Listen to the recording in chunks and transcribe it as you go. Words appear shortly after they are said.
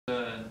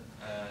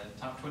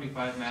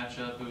25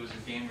 matchup. It was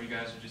a game where you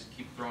guys would just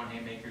keep throwing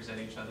haymakers at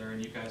each other,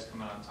 and you guys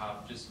come out on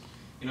top. Just,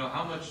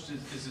 how much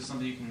is this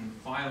something you can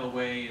file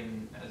away,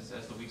 and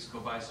as the weeks go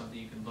by, something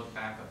you can look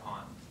back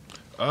upon?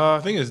 I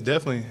think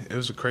it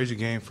was a crazy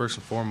game, first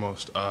and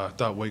foremost. I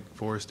thought Wake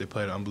Forest, they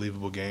played an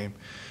unbelievable game.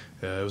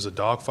 It was a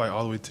dogfight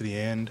all the way to the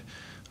end.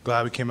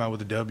 Glad we came out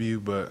with a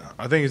W, but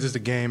I think it's just a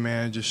game,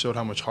 man. It just showed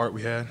how much heart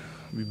we had.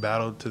 We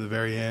battled to the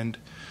very end.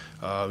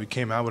 We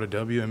came out with a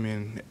W. I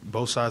mean,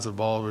 both sides of the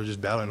ball were just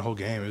battling the whole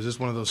game. It was just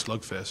one of those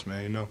slugfests,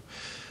 man,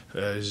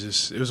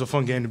 it was a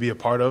fun game to be a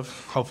part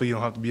of. Hopefully you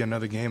don't have to be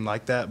another game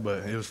like that,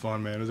 but it was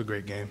fun, man. It was a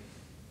great game.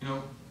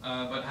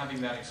 But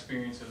having that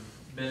experience of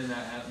been in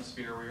that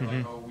atmosphere where you're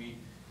like, oh,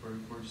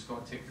 we're just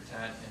going tit for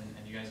tat,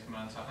 and you guys come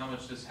out on top. How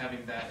much does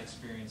having that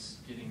experience,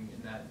 getting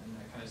in that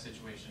kind of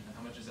situation,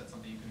 how much is that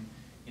something you can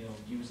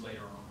use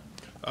later on?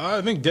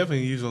 I think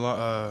definitely use a lot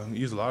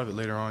of it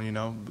later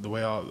on. The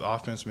way our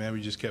offense, man,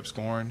 we just kept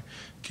scoring,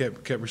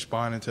 kept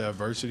responding to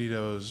adversity that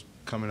was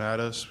coming at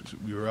us.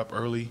 We were up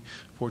early,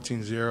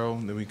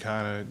 14-0. Then we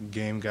kind of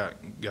game got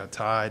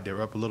tied. They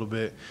were up a little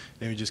bit.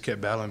 Then we just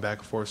kept battling back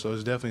and forth. So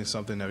it's definitely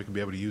something that we can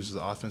be able to use as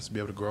an offense to be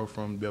able to grow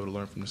from, be able to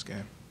learn from this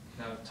game.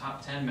 Now,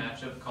 top 10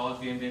 matchup,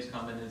 college game day is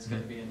coming. It's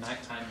going to be a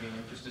nighttime game.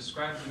 Just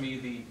describe to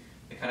me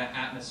the kind of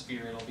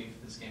atmosphere it'll be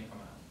for this game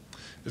coming out.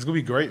 It's going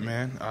to be great,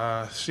 man.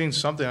 Seen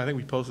something. I think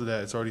we posted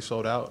that it's already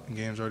sold out. The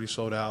game's already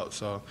sold out.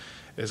 So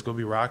it's going to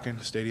be rocking.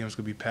 The stadium's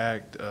going to be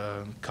packed.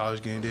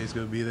 College game day is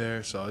going to be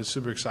there. So it's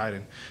super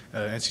exciting.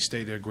 NC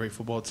State, they're a great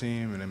football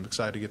team, and I'm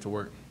excited to get to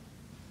work.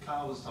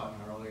 Kyle was talking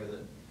earlier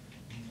that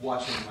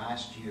watching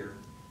last year,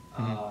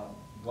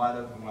 wide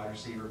open wide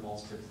receiver,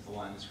 balls tipped at the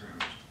line of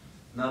scrimmage.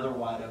 Another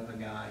wide open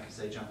guy, because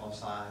they jump off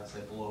sides,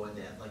 they blow it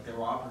dead. Like, there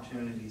were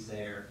opportunities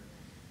there,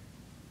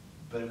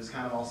 but it was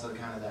kind of also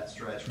that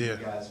stretch where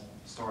you guys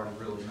started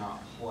really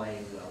not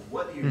playing well.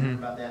 What do you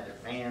remember about that? Their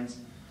fans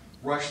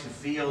rushed the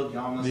field. You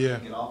almost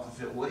couldn't get off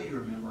the field. What do you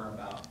remember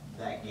about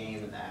that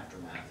game and the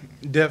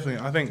aftermath?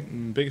 Definitely. I think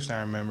the biggest thing I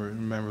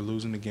remember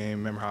losing the game,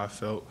 remember how I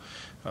felt.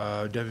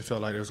 Definitely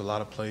felt like there was a lot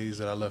of plays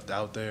that I left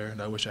out there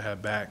that I wish I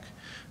had back,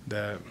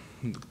 that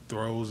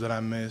throws that I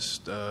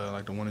missed,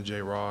 like the one to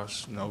Jay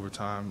Ross in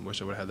overtime,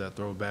 wish I would have had that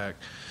throw back.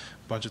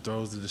 Bunch of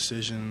throws, the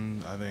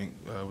decision, I think,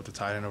 with the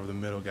tight end over the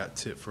middle, got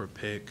tipped for a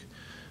pick.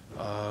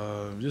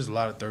 Just a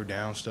lot of third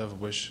down stuff. I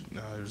wish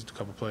there's a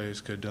couple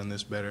plays could have done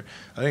this better.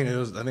 I think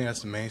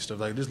that's the main stuff.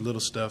 Like, just little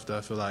stuff that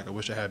I feel like I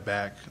wish I had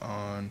back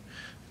on,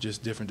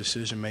 just different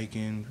decision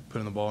making,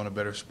 putting the ball in a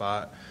better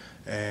spot.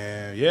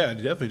 And yeah, it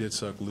definitely did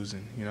suck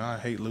losing. I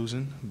hate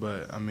losing,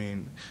 but I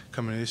mean,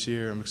 coming this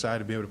year, I'm excited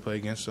to be able to play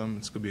against them.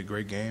 It's gonna be a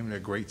great game. They're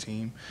a great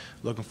team.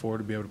 Looking forward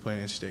to be able to play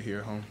NC State here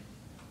at home.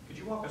 Could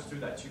you walk us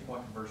through that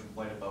two-point conversion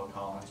play to Bo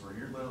Collins where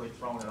you're literally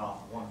throwing it off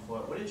 1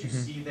 foot? What did you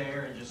see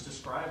there, and just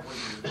describe what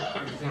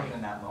you're thinking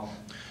in that moment?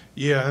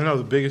 Yeah, I know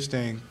the biggest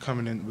thing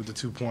coming in with the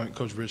 2-point,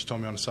 Coach Rich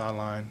told me on the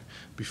sideline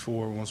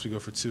before, once we go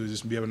for 2, is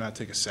just be able to not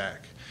take a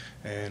sack.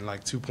 And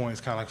like 2 points,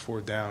 kind of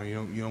like 4th down. You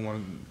don't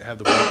want to have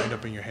the ball end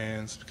up in your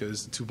hands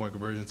because the 2-point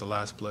conversion is the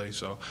last play.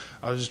 So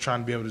I was just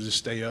trying to be able to just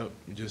stay up,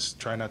 just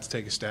try not to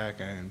take a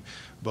stack. And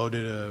Bo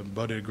did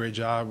a great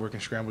job working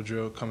scramble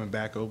drill, coming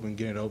back open,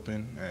 getting it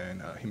open,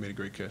 and he made a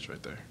great catch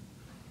right there.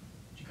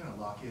 Did you kind of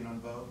lock in on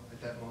Bo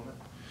at that moment?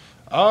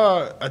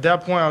 At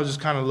that point, I was just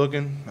kind of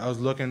looking. I was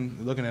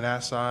looking at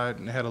that side,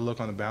 and I had a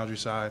look on the boundary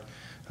side.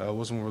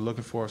 Wasn't what we were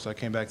looking for, so I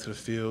came back to the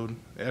field.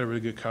 They had a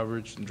really good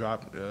coverage and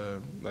dropped,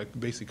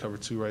 basically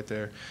covered 2 right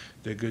there.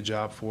 Did a good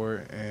job for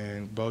it.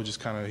 And Bo just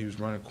he was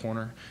running a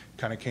corner,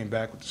 kind of came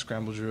back with the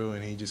scramble drill,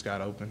 and he just got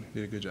open.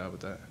 Did a good job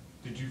with that.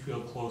 Did you feel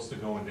close to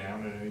going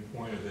down at any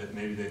point, or that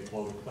maybe they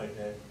flowed the play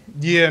dead?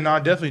 Yeah, no, I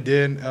definitely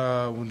did.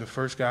 When the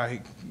first guy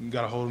he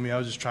got a hold of me, I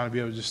was just trying to be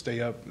able to just stay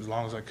up as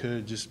long as I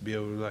could, just be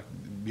able to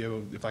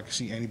if I could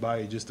see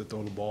anybody, just to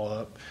throw the ball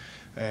up.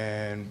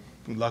 And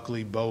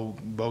luckily, Bo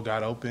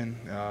got open,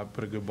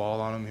 put a good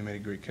ball on him. He made a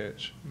great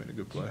catch, made a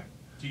good play.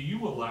 Do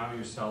you allow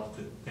yourself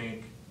to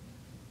think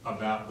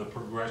about the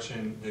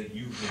progression that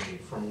you've made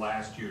from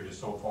last year to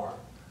so far,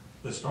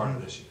 the start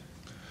of this year?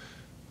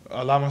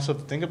 Allow myself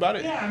to think about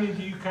it? Yeah, I mean,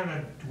 do you kind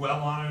of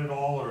dwell on it at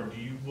all, or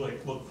do you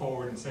look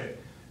forward and say,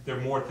 there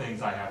are more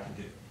things I have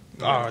to do?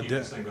 I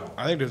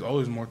think there's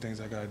always more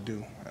things I got to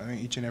do. I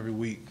think each and every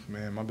week,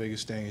 man, my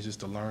biggest thing is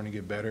just to learn and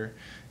get better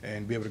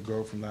and be able to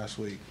grow from last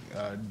week.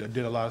 I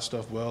did a lot of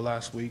stuff well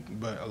last week,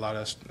 but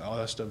all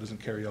that stuff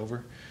doesn't carry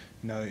over.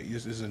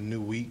 This is a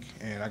new week,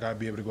 and I got to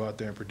be able to go out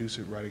there and produce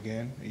it right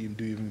again, and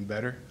do even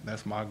better.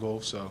 That's my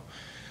goal. So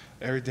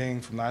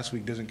everything from last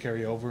week doesn't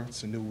carry over.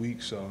 It's a new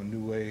week, so a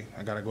new way.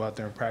 I got to go out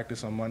there and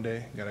practice on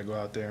Monday. Got to go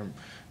out there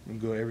and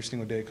go every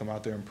single day, come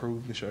out there and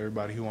prove and show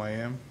everybody who I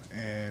am.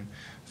 And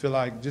I feel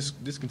like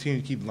just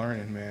continue to keep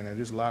learning, man. And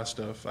there's a lot of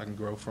stuff I can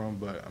grow from,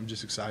 but I'm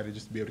just excited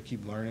just to be able to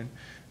keep learning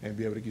and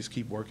be able to just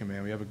keep working,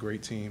 man. We have a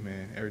great team,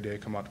 and every day I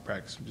come out to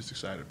practice. I'm just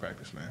excited to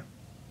practice, man.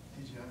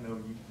 I know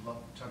you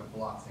try to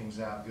block things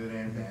out, good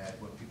and bad,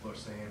 what people are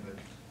saying, but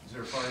is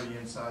there a part of the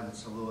inside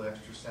that's a little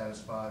extra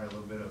satisfied, or a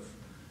little bit of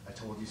I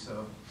told you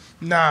so?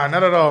 Nah,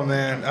 not at all,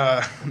 man.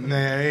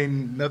 Man,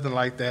 ain't nothing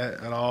like that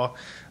at all.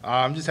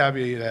 I'm just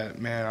happy that,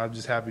 man, I'm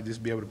just happy to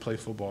just be able to play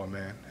football,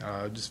 man.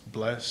 Just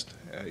blessed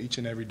each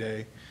and every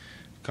day.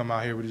 Come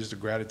out here with just a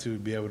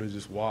gratitude, be able to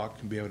just walk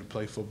and be able to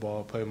play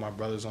football, play with my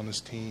brothers on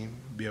this team,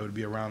 be able to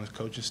be around this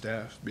coaching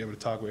staff, be able to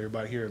talk with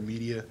everybody here at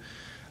media.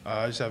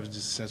 I just have just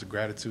a sense of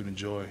gratitude and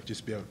joy,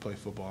 just be able to play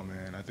football,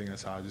 man. I think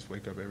that's how I just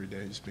wake up every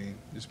day, just being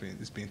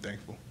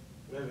thankful.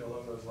 Maybe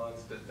along those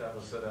lines,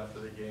 Dabo said after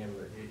the game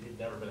that he'd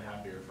never been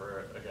happier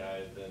for a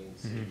guy than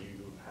seeing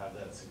you have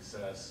that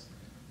success.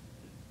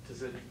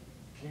 Can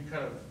you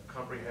kind of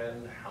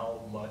comprehend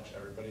how much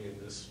everybody in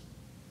this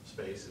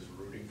space is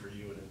rooting for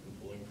you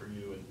and pulling for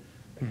you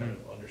and kind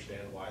of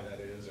understand why that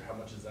is, or how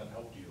much has that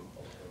helped you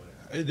along the way?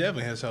 It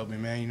definitely has helped me,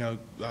 man. You know,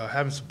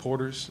 having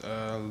supporters,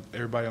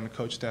 everybody on the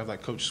coach staff,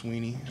 like Coach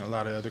Sweeney, a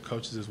lot of other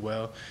coaches as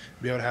well,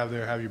 be able to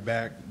have your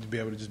back, to be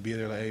able to just be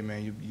there, like, hey,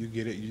 man, you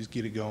get it, you just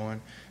get it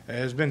going.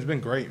 It's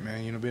been great,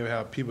 man. You know, be able to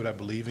have people that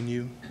believe in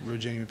you, real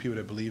genuine people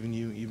that believe in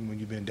you, even when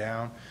you've been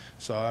down.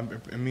 So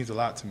it means a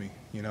lot to me,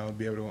 you know,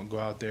 be able to go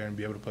out there and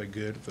be able to play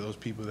good for those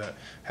people that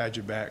had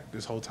your back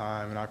this whole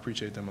time, and I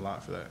appreciate them a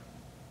lot for that.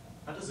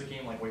 How does a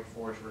game like Wake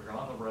Forest, where you're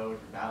on the road,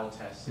 you're battle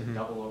tested,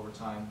 double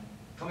overtime,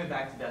 coming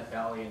back to Death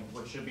Valley and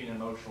what should be an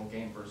emotional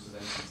game versus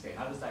NC State,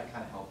 how does that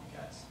kind of help you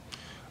guys?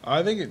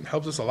 I think it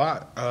helps us a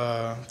lot.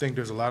 I think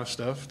there's a lot of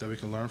stuff that we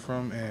can learn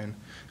from, and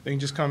I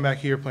think just coming back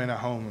here, playing at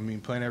home. I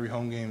mean, playing every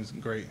home game is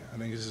great. I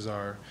think this is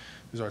our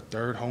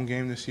third home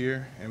game this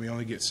year, and we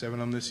only get 7 of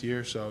them this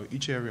year. So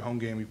each and every home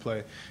game we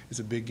play is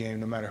a big game,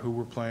 no matter who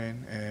we're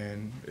playing.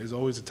 And there's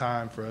always a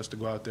time for us to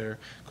go out there.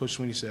 Coach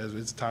Sweeney says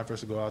it's a time for us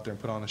to go out there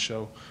and put on a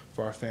show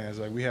for our fans.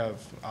 Like we have,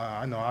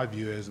 I know I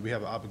view it as we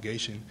have an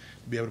obligation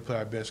to be able to play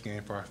our best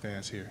game for our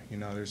fans here. You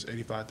know, there's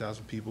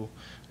 85,000 people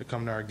that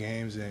come to our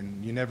games,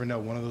 and you never know,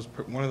 one of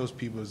those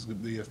people is going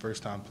to be their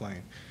first time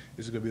playing.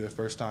 This is going to be the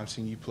first time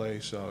seeing you play,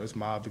 so it's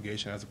my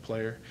obligation as a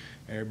player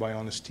and everybody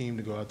on this team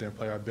to go out there and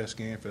play our best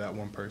game for that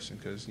one person,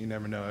 because you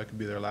never know. It could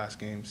be their last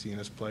game seeing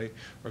us play,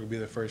 or it could be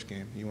their first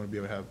game. You want to be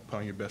able to put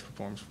on your best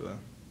performance for them.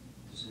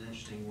 There's an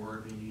interesting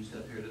word being used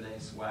up here today,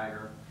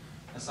 swagger.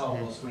 I saw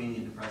Will Sweeney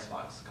in the press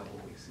box a couple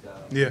of weeks ago.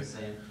 Yeah.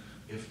 Saying,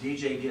 if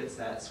DJ gets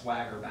that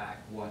swagger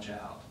back, watch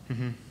out.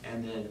 And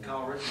then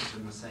Kyle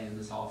Richardson was saying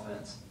this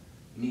offense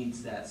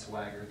needs that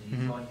swagger. Do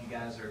you feel like you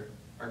guys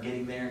are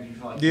getting there? Do you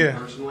feel like you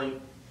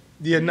personally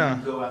you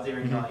go out there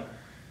and you're like,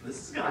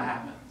 this is going to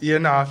happen? Yeah,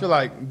 no, I feel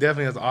like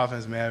definitely as an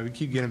offense, man, we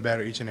keep getting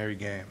better each and every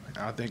game. And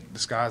I think the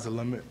sky's the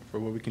limit for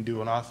what we can do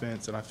on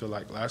offense, and I feel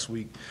like last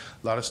week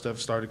a lot of stuff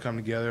started to come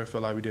together. I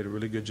feel like we did a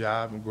really good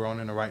job and growing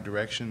in the right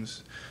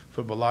directions.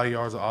 Put up a lot of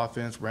yards of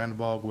offense, ran the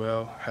ball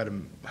well, had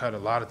a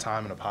lot of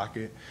time in the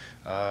pocket.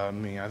 I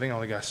mean, I think I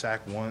only got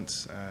sacked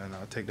once, and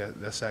I'll take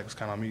that sack was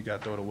kind of on me. You got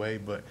to throw it away,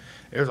 but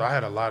I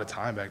had a lot of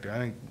time back there. I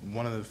think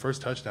one of the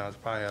first touchdowns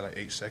probably had like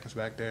 8 seconds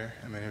back there.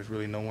 I mean, there was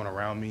really no one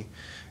around me.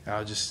 And I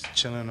was just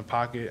chilling in the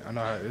pocket. I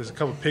know there's a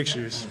couple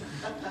pictures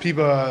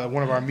people,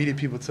 one of our media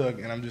people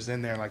took, and I'm just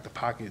in there, and like the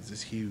pocket is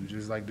just huge.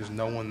 It's like there's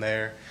no one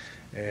there.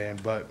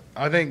 But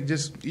I think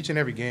just each and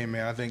every game,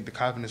 man, I think the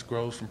confidence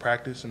grows from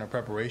practice and our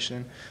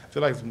preparation. I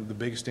feel like the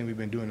biggest thing we've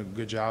been doing a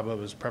good job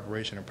of is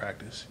preparation and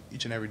practice.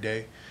 Each and every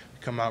day, we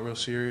come out real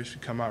serious. We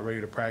come out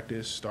ready to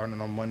practice, starting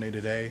on Monday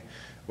today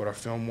with our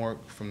film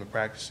work from the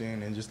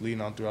practicing and just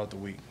leading on throughout the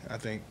week. I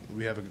think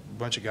we have a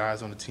bunch of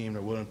guys on the team that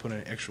are willing to put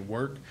in extra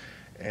work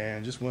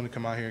and just willing to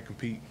come out here and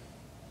compete.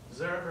 Was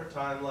there ever a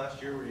time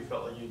last year where you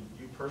felt like you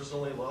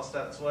personally lost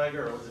that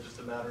swagger, or was it just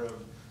a matter of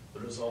the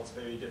results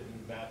maybe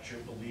didn't match your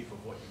belief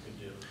of what you could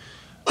do?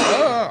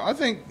 I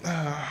think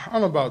I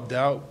don't know about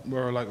doubt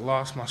or like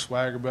lost my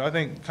swagger, but I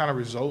think kind of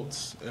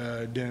results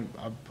didn't.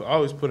 I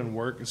always put in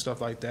work and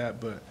stuff like that,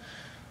 but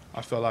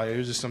I felt like it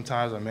was just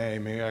sometimes like,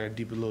 man, maybe I got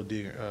deep a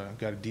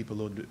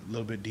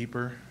little bit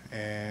deeper,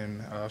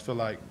 and I feel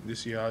like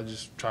this year I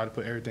just try to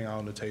put everything out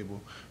on the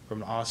table, from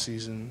the off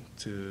season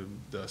to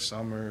the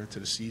summer to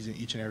the season,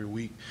 each and every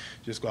week.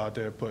 Just go out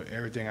there, put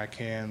everything I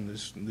can.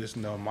 Just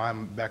know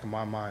back in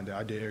my mind that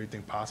I did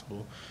everything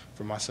possible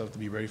for myself to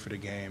be ready for the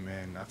game,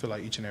 and I feel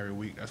like each and every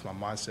week that's my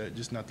mindset,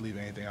 just not to leave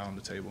anything out on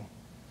the table.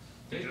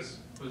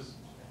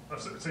 I've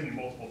seen you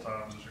multiple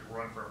times as you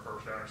run for a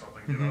first down or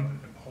something, get up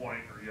and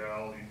point or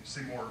yell. You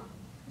seem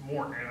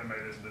more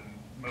animated than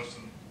most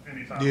of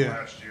any time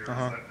last year.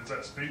 Does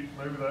that speak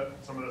maybe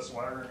some of that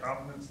swagger and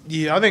confidence?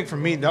 Yeah, I think for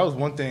me that was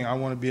one thing. I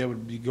want to be able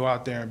to go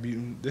out there and be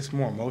this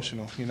more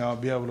emotional. You know,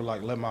 be able to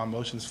like let my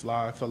emotions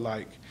fly. I feel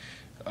like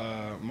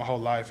my whole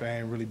life I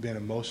ain't really been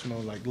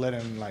emotional, like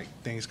letting like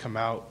things come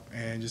out,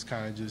 and just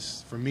kind of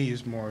for me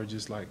it's more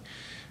just like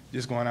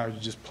just going out and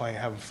just playing,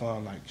 having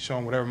fun, like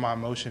showing whatever my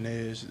emotion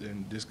is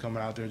and just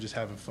coming out there and just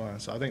having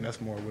fun. So I think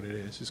that's more what it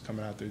is, just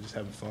coming out there, just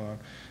having fun,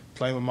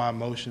 playing with my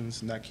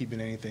emotions, not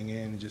keeping anything in,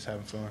 and just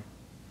having fun.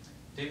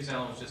 Davis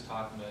Allen was just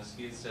talking to us.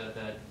 He had said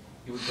that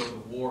he would go to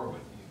war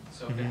with you.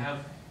 So to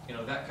have,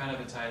 that kind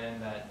of a tight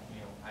end that,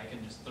 I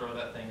can just throw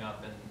that thing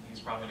up and he's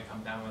probably going to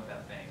come down with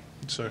that thing.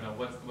 Sure.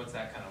 What's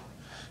that kind of?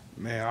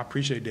 Man, I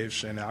appreciate Dave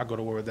saying that. I'll go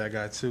to war with that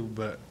guy too.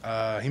 But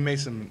he made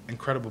some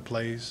incredible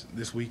plays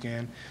this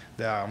weekend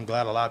that I'm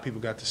glad a lot of people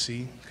got to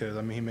see because,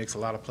 I mean, he makes a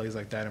lot of plays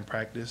like that in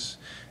practice.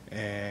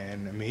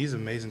 And, I mean, he's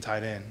an amazing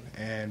tight end.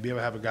 And be able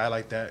to have a guy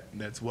like that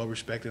that's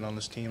well-respected on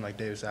this team like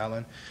Davis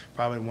Allen,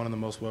 probably one of the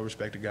most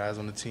well-respected guys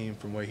on the team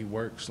from the way he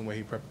works, the way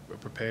he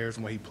prepares,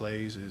 and the way he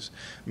plays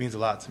means a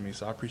lot to me.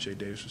 So I appreciate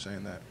Davis for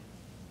saying that.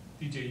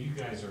 DJ, you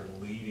guys are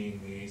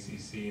leading the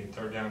ACC in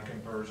third down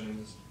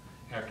conversions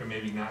after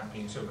maybe not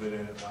being so good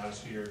at it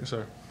last year. Yes,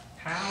 sir.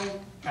 How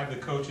have the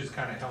coaches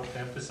kind of helped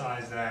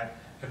emphasize that?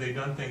 Have they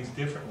done things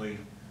differently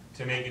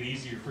to make it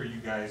easier for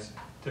you guys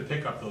to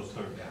pick up those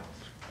third downs?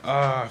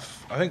 I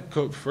think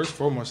first and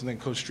foremost, I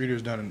think Coach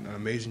Streeter's done an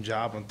amazing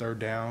job on third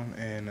down,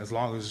 and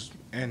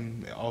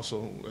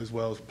also as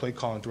well as play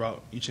calling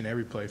throughout each and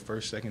every play,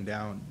 first, second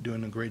down,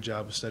 doing a great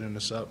job of setting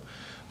us up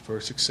for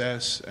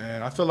success.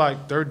 And I feel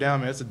like third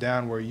down, man, it's a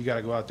down where you got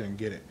to go out there and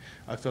get it.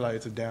 I feel like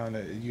it's a down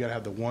that you got to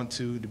have the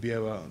want-to be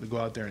able to go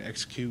out there and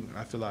execute. And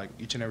I feel like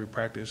each and every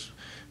practice,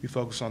 we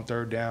focus on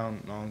third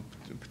down on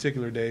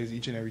particular days.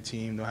 Each and every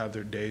team, they'll have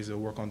their days they'll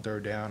work on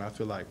third down. I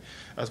feel like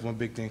that's one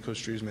big thing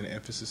Coach Streeter's made an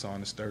emphasis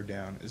on is third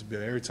down.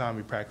 Every time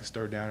we practice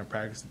third down and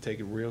practice to take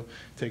it real,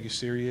 take it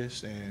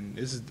serious. And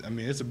it's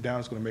a down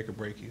that's going to make or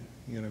break you.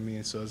 You know what I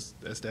mean? So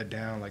that's that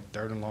down, like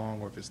third and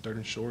long, or if it's third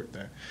and short,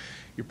 that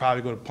you're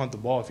probably going to punt the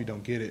ball if you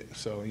don't get it.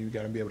 So you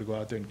got to be able to go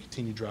out there and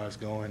continue drives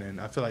going. And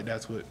I feel like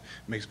that's what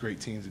makes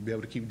great teams, to be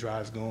able to keep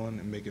drives going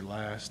and make it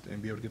last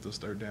and be able to get those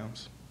third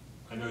downs.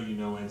 I know you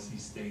know NC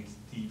State's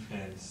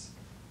defense.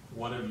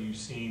 What have you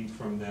seen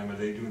from them? Are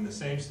they doing the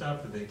same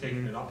stuff? Are they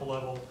taking it up a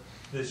level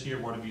this year?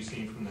 What have you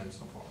seen from them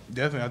so far?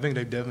 Definitely. I think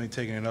they've definitely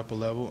taken it up a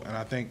level. And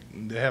I think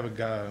they have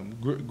a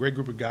great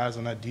group of guys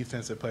on that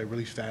defense that play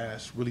really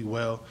fast, really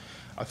well.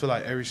 I feel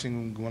like every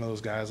single one of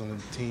those guys on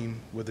the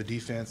team with the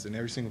defense in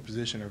every single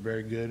position are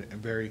very good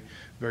and very,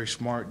 very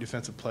smart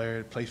defensive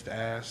player, play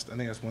fast. I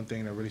think that's one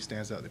thing that really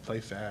stands out. They play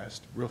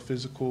fast, real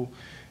physical.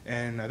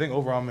 And I think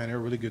overall, man, they're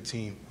a really good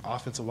team.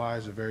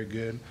 Offensive-wise, they're very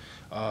good.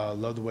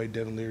 Love the way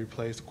Devin Leary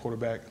plays the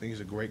quarterback. I think he's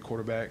a great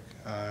quarterback.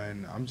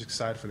 And I'm just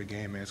excited for the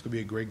game, man. It's going to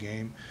be a great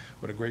game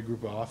with a great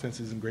group of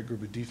offenses and a great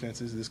group of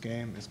defenses this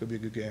game. It's going to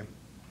be a good game.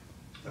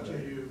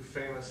 You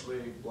famously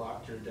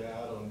blocked your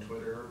dad on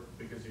Twitter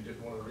because you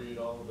didn't want to read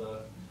all of the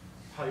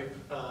hype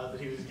that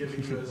he was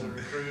giving you as a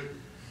recruit.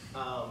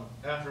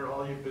 After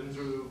all you've been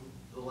through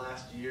the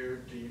last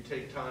year, do you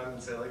take time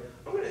and say, like,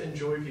 I'm going to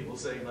enjoy people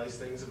saying nice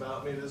things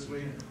about me this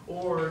week?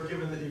 Or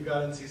given that you've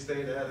got NC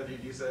State ahead of you,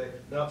 do you say,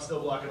 no, I'm still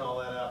blocking all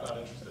that out, not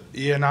interested?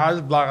 Yeah, no, I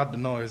just block out the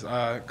noise.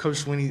 Coach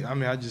Sweeney, I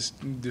mean, I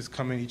just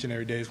come in each and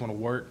every day, just want to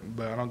work,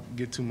 but I don't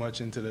get too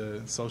much into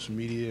the social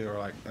media or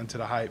like into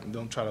the hype and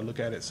don't try to look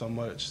at it so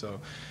much.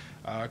 So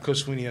Coach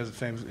Sweeney has a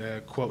famous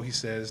quote. He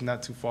says,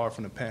 not too far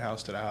from the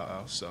penthouse to the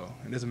outhouse. So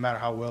it doesn't matter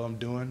how well I'm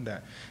doing,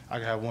 that I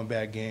can have one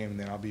bad game and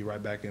then I'll be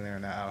right back in there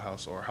in that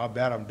outhouse, or how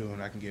bad I'm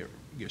doing, I can get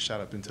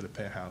shot up into the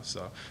penthouse.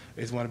 So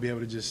I just want to be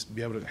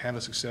able to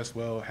handle success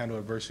well, handle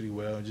adversity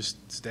well, and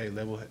just stay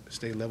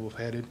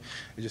level-headed,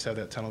 and just have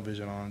that tunnel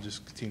vision on, and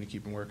just continue to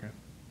keep on working.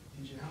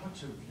 DJ, how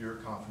much of your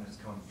confidence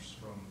comes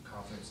from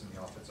confidence in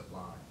the offensive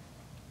line?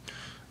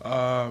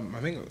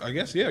 I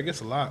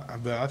guess a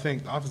lot. But I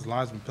think the offensive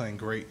line's been playing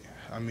great.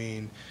 I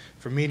mean,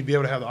 for me to be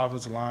able to have the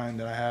offensive line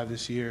that I have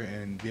this year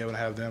and be able to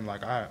have them,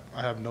 like I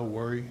have no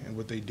worry in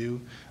what they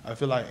do. I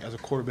feel like as a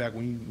quarterback,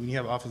 when you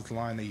have an offensive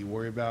line that you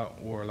worry about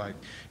or like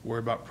worry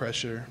about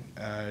pressure,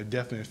 it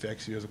definitely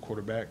affects you as a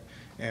quarterback.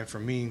 And for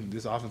me,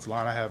 this offensive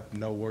line, I have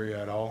no worry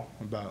at all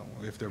about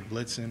if they're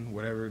blitzing,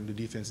 whatever the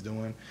defense is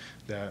doing,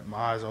 that my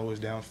eyes are always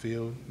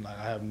downfield. Like,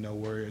 I have no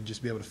worry.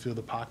 Just be able to feel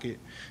the pocket,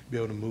 be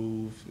able to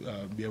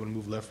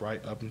move left,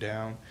 right, up and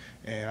down.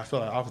 And I feel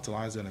like the offensive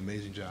line's done an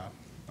amazing job.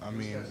 I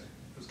mean,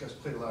 those guys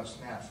played a lot of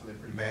snaps, so they're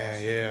pretty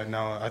man, yeah,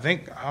 no, I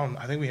think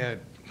we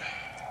had,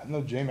 I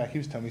know J-Mac, he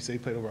was telling me, he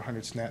played over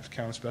 100 snaps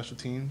counting special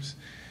teams.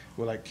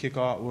 With like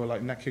kickoff, or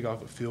like not kickoff,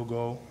 but field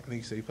goal. I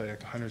think he said he played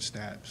like 100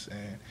 snaps.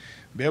 And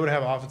be able to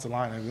have an offensive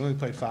line, and we only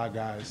played 5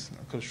 guys,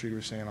 Coach Streeter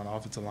was saying, on the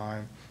offensive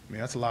line. I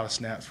mean, that's a lot of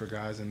snaps for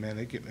guys, and man,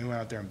 they went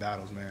out there in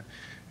battles, man.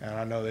 And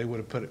I know they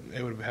would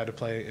have had to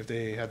play, if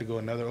they had to go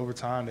another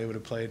overtime, they would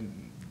have played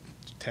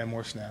 10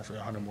 more snaps or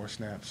 100 more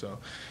snaps. So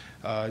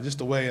just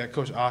the way that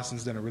Coach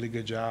Austin's done a really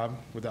good job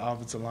with the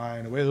offensive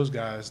line, the way those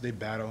guys, they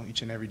battle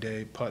each and every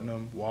day.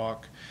 Putnam,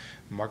 Walk,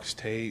 Marcus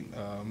Tate,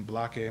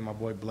 Blake, my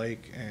boy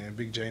Blake, and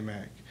Big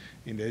J-Mac.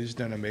 You know, they just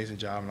done an amazing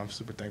job, and I'm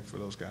super thankful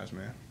for those guys,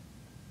 man.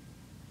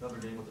 Another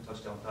game with a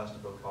touchdown pass to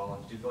Bill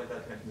Collins. Do you feel like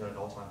that connection's at an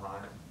all-time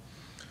high?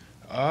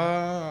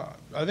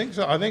 I think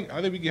so. I think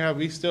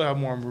we still have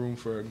more room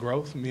for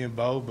growth, me and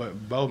Bo.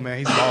 But Bo, man,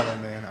 he's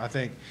balling, man. I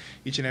think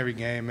each and every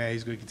game, man,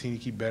 he's going to continue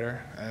to keep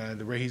better.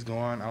 The way he's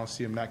going, I don't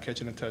see him not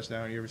catching a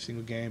touchdown every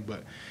single game.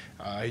 But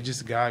he's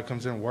just a guy who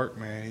comes in and work,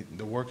 man.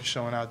 The work is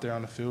showing out there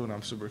on the field, and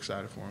I'm super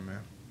excited for him, man.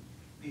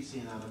 What are you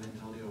seeing out of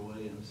Antonio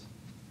Williams?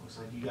 Looks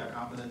like you got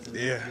confidence in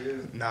yeah.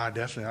 him too. Nah,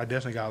 definitely. I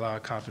definitely got a lot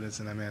of confidence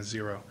in that man.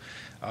 Zero.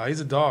 He's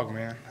a dog,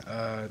 man.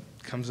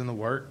 Comes into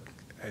work.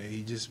 Hey,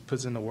 he just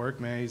puts in the work,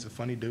 man. He's a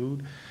funny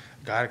dude.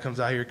 Guy that comes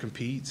out here,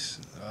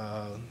 competes,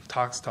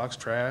 talks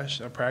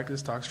trash at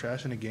practice, talks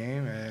trash in the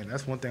game, and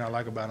that's one thing I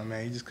like about him,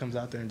 man. He just comes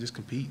out there and just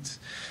competes.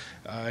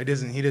 He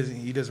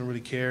doesn't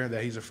really care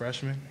that he's a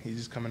freshman. He's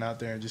just coming out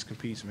there and just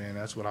competes, man.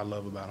 That's what I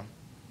love about him.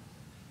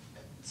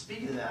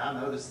 Speaking of that,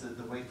 I noticed that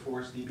the Wake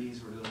Forest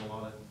DBs were doing a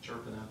lot of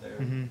chirping out there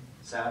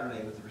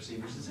Saturday with the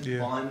receivers. Is it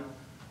fun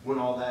when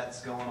all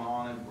that's going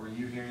on? And were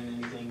you hearing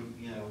anything,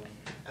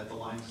 at the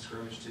line of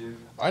scrimmage too?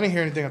 I didn't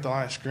hear anything at the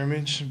line of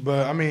scrimmage,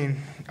 but I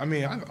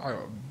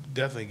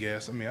definitely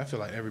guess. I feel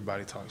like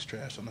everybody talks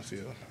trash on the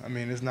field.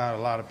 There's not a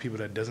lot of people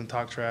that doesn't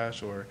talk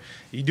trash, or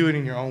you do it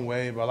in your own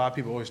way, but a lot of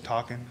people always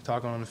talking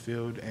on the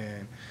field,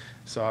 and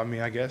so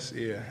I guess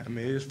it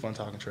is fun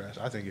talking trash.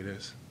 I think it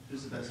is.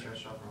 Who's the best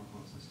trash talker on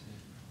Clemson's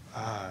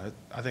team?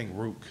 I think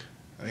Rook.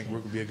 I think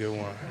Rook would be a good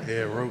one.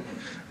 Yeah,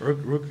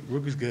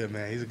 Rook is good,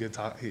 man. He's a good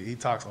talk. He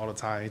talks all the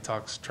time. He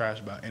talks trash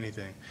about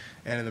anything.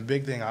 And the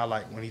big thing I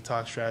like when he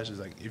talks trash is,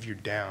 like, if you're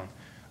down,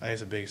 I think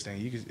it's the biggest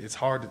thing.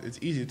 It's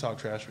easy to talk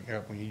trash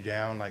when you're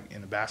down, like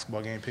in a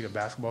basketball game. Pick a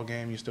basketball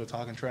game, you're still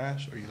talking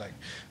trash, or you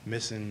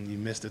missed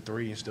a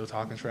three and still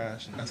talking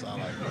trash. And that's all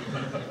I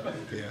like.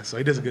 Yeah, so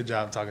he does a good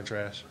job talking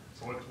trash.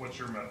 So what's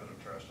your method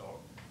of trash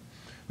talk?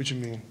 What you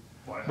mean?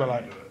 How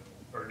do you do it?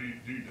 Or do you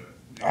do it?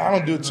 I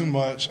don't do it too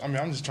much. I'm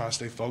just trying to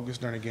stay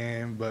focused during the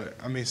game. But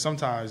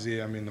sometimes, the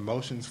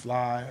emotions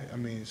fly.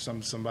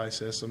 Somebody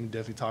says something,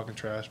 definitely talking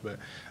trash. But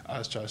I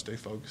just try to stay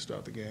focused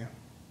throughout the game.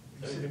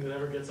 Anything that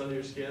ever gets under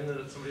your skin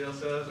that somebody else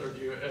says, or do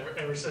you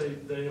ever say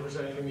anything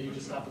that you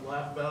just stop and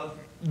laugh about?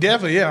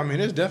 Definitely, yeah.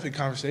 There's definitely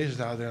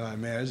conversations out there like,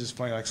 man, it's just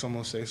funny. Like,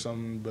 someone will say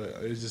something, but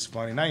it's just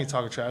funny. Not even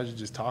talking trash, you're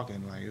just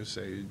talking. Like, it's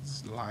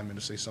the lineman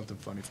will say something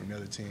funny from the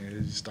other team,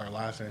 and just start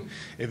laughing.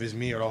 If it's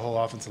me or the whole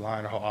offensive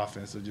line or whole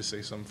offense, they'll just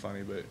say something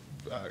funny.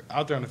 But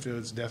out there on the field,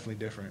 it's definitely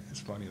different.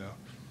 It's funny though.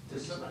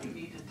 Does somebody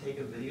need to take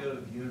a video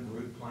of you and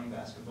Root playing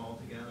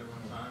basketball together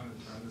one time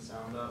and turn the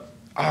sound up?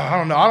 I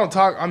don't know. I don't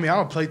talk. I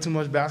don't play too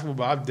much basketball,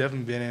 but I've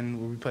definitely been in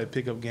where we play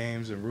pickup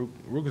games, and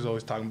Rook is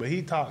always talking. But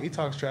he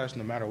talks trash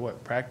no matter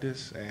what,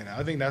 practice, and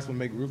I think that's what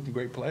makes Rook a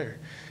great player.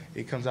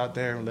 He comes out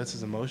there and lets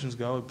his emotions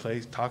go. He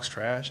talks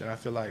trash, and I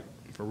feel like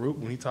for Rook,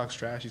 when he talks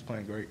trash, he's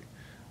playing great.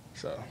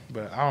 So,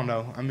 but I don't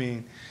know.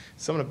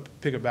 Some of the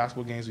pickup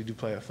basketball games we do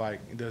play at Fight,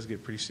 it does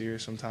get pretty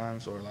serious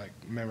sometimes. Or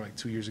remember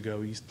 2 years ago,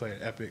 we used to play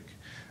at Epic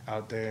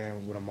out there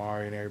with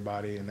Amari and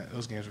everybody, and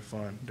those games were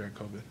fun during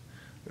COVID.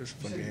 There's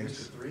fun games. He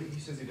misses three? He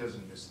says he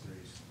doesn't miss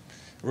threes.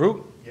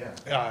 Root?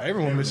 Yeah.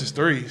 Everyone misses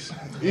threes.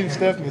 Even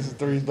Steph misses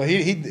threes, but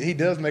he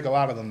does make a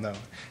lot of them though.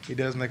 He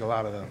does make a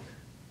lot of them.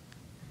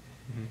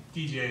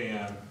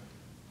 DJ,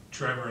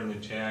 Trevor and the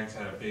Jags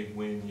had a big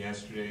win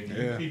yesterday. Do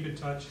you keep in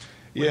touch?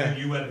 Yeah.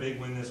 You had a big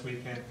win this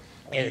weekend.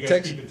 Yeah, he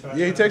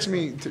texted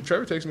me.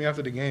 Trevor texted me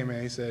after the game,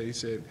 man. He said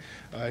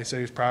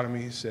he was proud of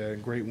me. He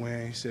said, great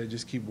win. He said,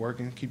 just keep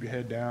working, keep your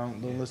head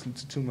down. Don't listen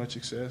to too much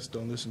success.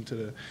 Don't listen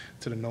to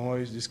the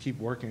noise. Just keep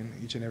working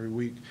each and every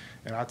week.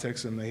 And I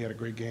texted him that he had a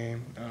great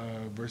game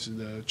versus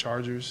the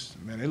Chargers.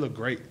 Man, they look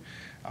great.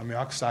 I'm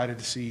excited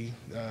to see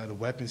the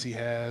weapons he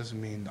has.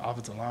 The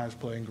offensive line is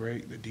playing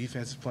great. The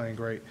defense is playing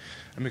great.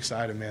 I'm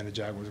excited, man. The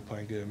Jaguars are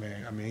playing good,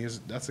 man.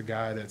 That's a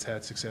guy that's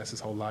had success his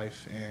whole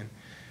life, and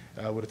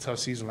with a tough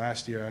season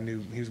last year, I knew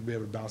he was going to be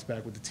able to bounce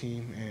back with the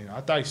team. And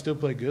I thought he still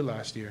played good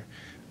last year.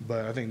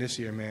 But I think this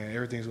year, man,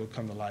 everything's going to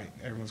come to light.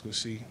 Everyone's going to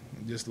see.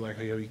 Just like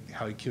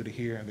how he killed it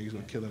here, I think he's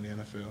going to kill it in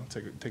the NFL,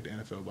 take the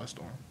NFL by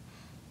storm.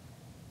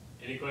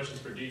 Any questions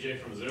for DJ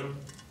from Zoom?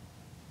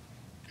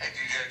 Hey,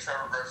 DJ,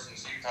 Trevor Burson,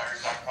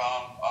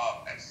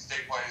 CTigers.com. NC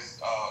State plays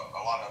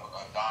a lot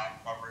of dime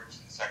coverage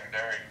in the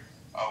secondary.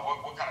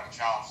 What kind of a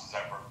challenge does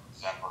that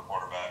present for a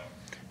quarterback?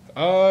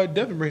 It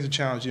definitely brings a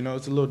challenge.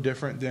 It's a little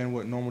different than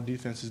what normal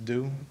defenses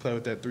do. Play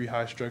with that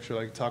 3-high structure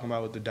like you're talking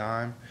about with the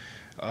dime.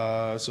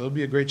 So it'll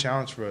be a great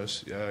challenge for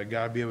us.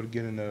 Got to be able to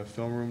get in the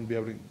film room, be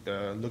able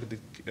to look at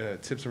the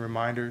tips and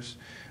reminders,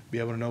 be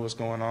able to know what's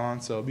going on.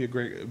 So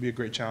it'll be a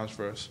great challenge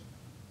for us.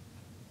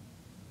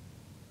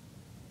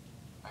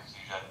 Thanks,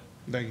 DJ.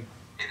 Thank you.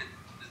 Hey,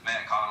 this is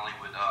Matt Connolly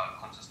with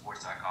Clemson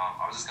Sports.com.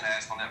 I was just going to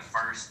ask on that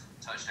first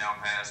touchdown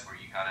pass where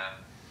you kind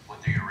of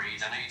went through your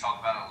reads. I know you talked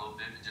about it a little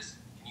bit, but just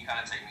can you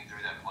kind of take me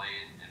through that play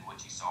and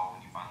what you saw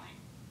when you finally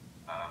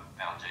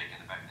found Jake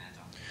in the back of the end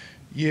zone?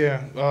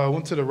 Yeah,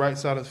 went to the right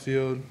side of the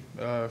field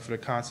for the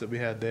concept we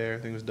had there. I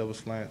think it was double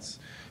slants.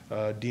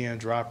 DM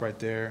drop right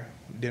there.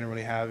 Didn't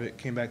really have it.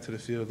 Came back to the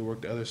field to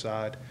work the other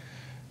side.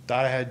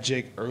 Thought I had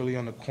Jake early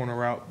on the corner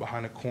route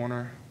behind the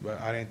corner,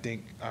 but I didn't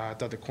think. I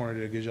thought the corner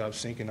did a good job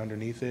sinking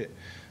underneath it.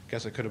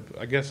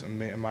 I guess I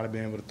might have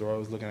been able to throw. I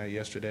was looking at it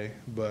yesterday,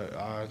 but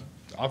the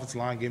offensive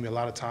line gave me a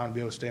lot of time to be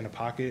able to stay in the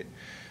pocket.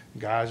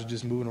 Guys are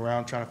just moving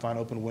around trying to find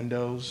open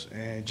windows,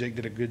 and Jake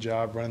did a good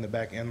job running the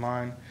back end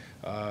line.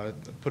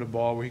 Put a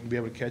ball where he can be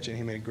able to catch it, and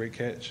he made a great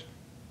catch.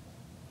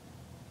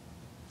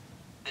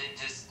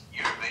 Just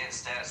your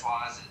advanced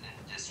stats-wise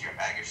and just your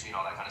accuracy and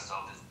all that kind of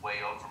stuff is way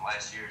up from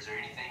last year. Is there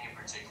anything in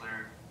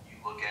particular you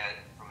look at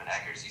from an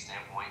accuracy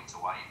standpoint to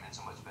why you've been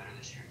so much better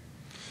this year?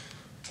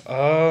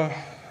 I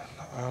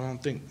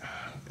don't think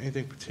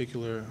anything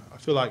particular. I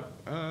feel like,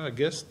 I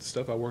guess the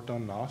stuff I worked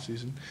on in the off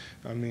season.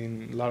 I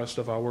mean, a lot of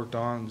stuff I worked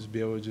on, just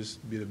be able to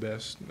just be the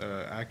best,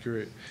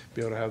 accurate,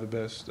 be able to have the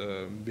best,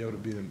 be able to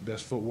be the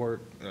best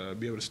footwork,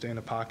 be able to stay in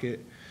the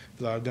pocket. I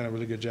feel like I've done a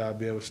really good job,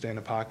 be able to stay in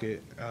the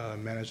pocket,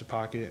 manage the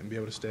pocket, and be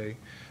able to stay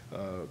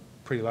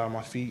pretty light on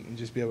my feet and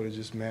just be able to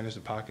just manage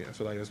the pocket. I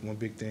feel like that's one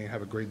big thing,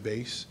 have a great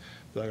base.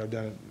 I feel like I've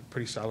done a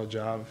pretty solid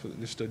job.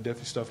 There's still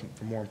definitely stuff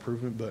for more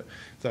improvement, but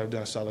I feel like I've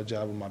done a solid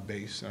job with my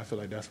base, and I feel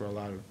like that's where a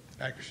lot of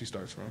accuracy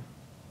starts from.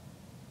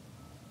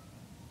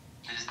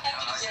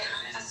 How nice it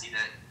is to see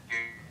that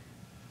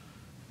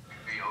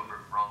carry over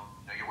from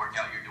your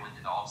workout you're doing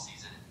in the off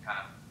season, kind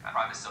of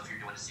private stuff you're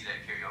doing, to see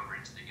that carry over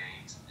into the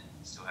games and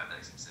still have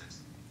that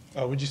success.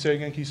 Would you say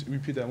again? Can you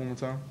repeat that one more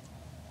time?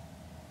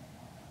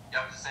 Yeah,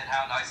 I was just saying,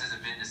 how nice has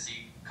it been to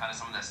see kind of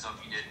some of that stuff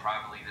you did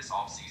privately this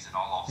off season,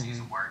 all off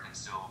season work, and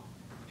still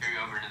carry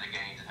over into the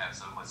games and have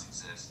so much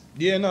success?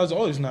 Yeah, no, it's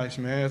always nice,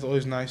 man. It's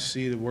always nice to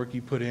see the work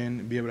you put in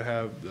and be able to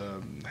have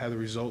the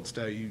results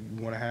that you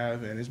want to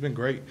have, and it's been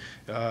great.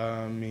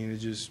 I mean, to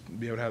just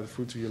be able to have the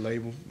fruits of your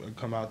labor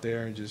come out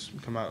there and just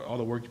come out all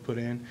the work you put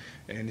in,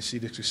 and to see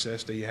the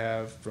success that you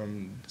have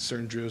from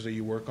certain drills that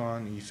you work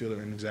on, and you feel it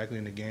exactly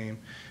in the game,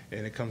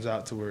 and it comes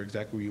out to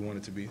exactly where you want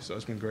it to be. So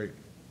it's been great.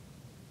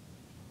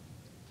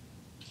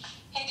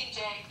 Hey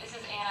DJ, this is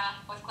Anna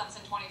with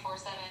Clemson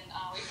 24/7.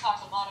 We've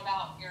talked a lot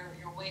about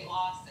your weight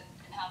loss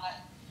and how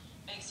that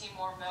makes you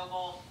more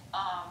mobile.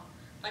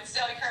 But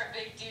still, you're a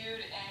big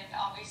dude and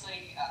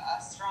obviously a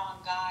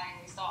strong guy.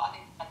 And I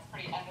think that's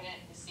pretty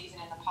evident this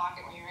season in the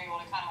pocket when you're able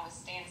to kind of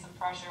withstand some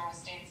pressure,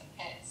 withstand some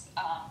hits.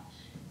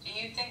 Do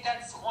you think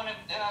that's one of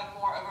the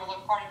more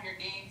overlooked part of your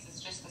games,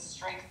 is just the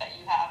strength that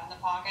you have in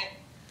the pocket?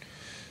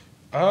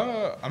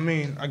 I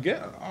mean, I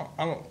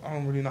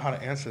don't really know how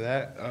to answer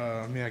that.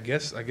 I mean, I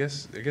guess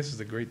it's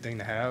a great thing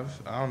to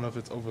have. I don't know if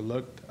it's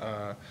overlooked.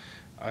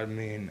 I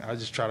mean, I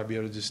just try to be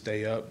able to just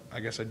stay up. I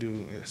guess I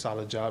do a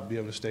solid job, be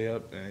able to stay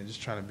up, and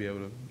just trying to be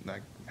able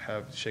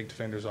to shake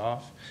defenders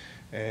off.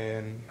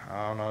 And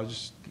I don't know,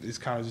 it's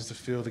kind of just to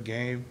feel the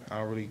game. I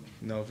don't really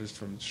know if it's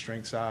from the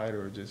strength side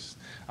or just,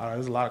 I don't know,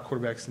 there's a lot of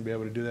quarterbacks can be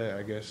able to do that.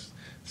 I guess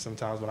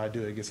sometimes when I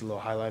do it, it gets a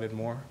little highlighted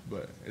more,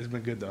 but it's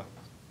been good though.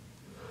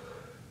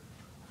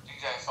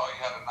 I saw you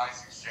had a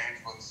nice exchange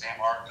with Sam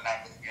Hartman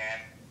after the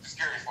game. Just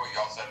curious what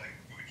y'all said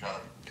to each other.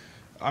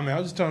 I mean, I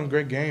was just telling him,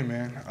 great game,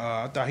 man.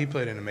 I thought he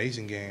played an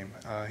amazing game.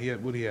 He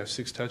had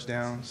 6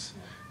 touchdowns?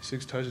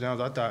 6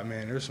 touchdowns. I thought,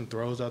 man, there's some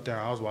throws out there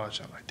I was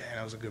watching. I'm like, damn,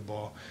 that was a good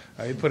ball.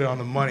 He put it on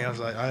the money. I was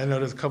like, I know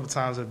there's a couple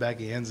times in the back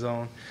of the end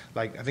zone.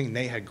 Like, I think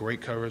Nate had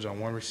great coverage on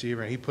one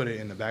receiver, and he put it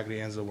in the back of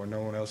the end zone where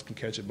no one else can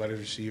catch it but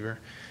his receiver.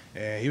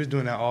 And he was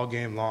doing that all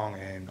game long.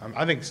 And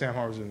I think Sam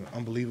Hartman's an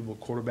unbelievable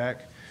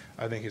quarterback.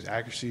 I think his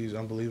accuracy is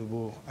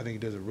unbelievable. I think he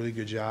does a really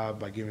good job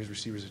by giving his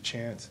receivers a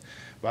chance.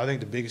 But I think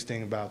the biggest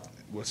thing about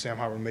what Sam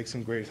Hartman makes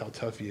him great is how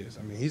tough he is.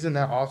 I mean, he's in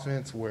that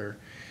offense where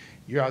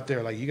you're out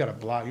there, like, you got to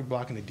block. You're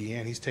blocking the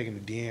DN. He's taking the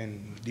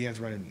DN. The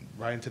DN's running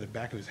right into the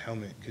back of his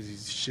helmet because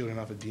he's shielding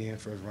off a DN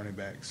for his running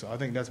back. So I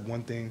think that's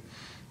one thing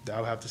that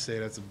I would have to say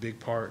that's a big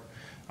part.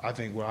 I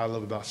think what I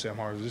love about Sam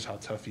Hartman is just how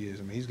tough he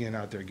is. I mean, he's getting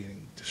out there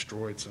getting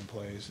destroyed some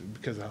plays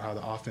because of how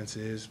the offense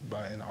is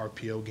by an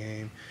RPO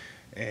game.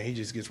 And he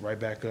just gets right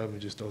back up and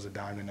just throws a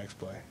dime the next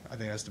play. I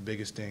think that's the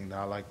biggest thing that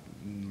I like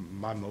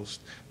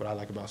what I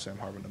like about Sam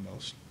Hartman the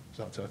most, is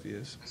how tough he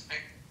is.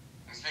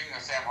 Speaking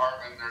of Sam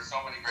Hartman, there's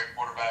so many great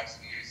quarterbacks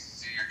in the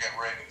ACC. You're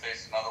getting ready to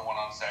face another one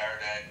on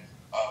Saturday.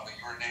 But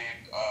you were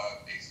named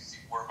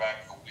ACC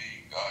Quarterback of the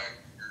Week,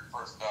 your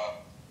first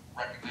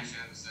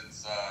recognition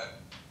since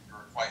you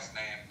were twice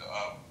named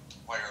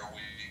Player of the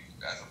Week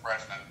as a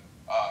freshman.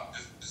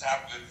 Just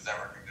how good does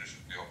that recognition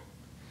feel?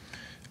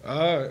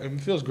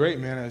 It feels great,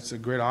 man. It's a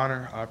great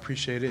honor. I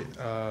appreciate it.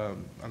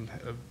 I'm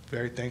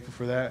very thankful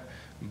for that.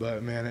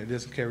 But, man, it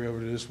doesn't carry over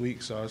to this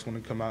week, so I just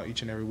want to come out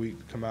each and every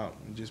week, come out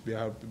and just be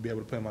able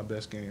to play my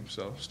best game.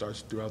 So it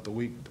starts throughout the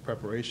week, the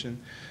preparation.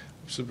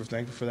 I'm super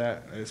thankful for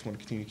that. I just want to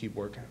continue to keep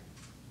working.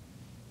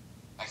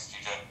 Thanks,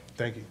 DJ.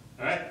 Thank you.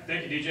 All right.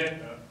 Thank you, DJ.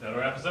 That'll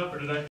wrap us up for today.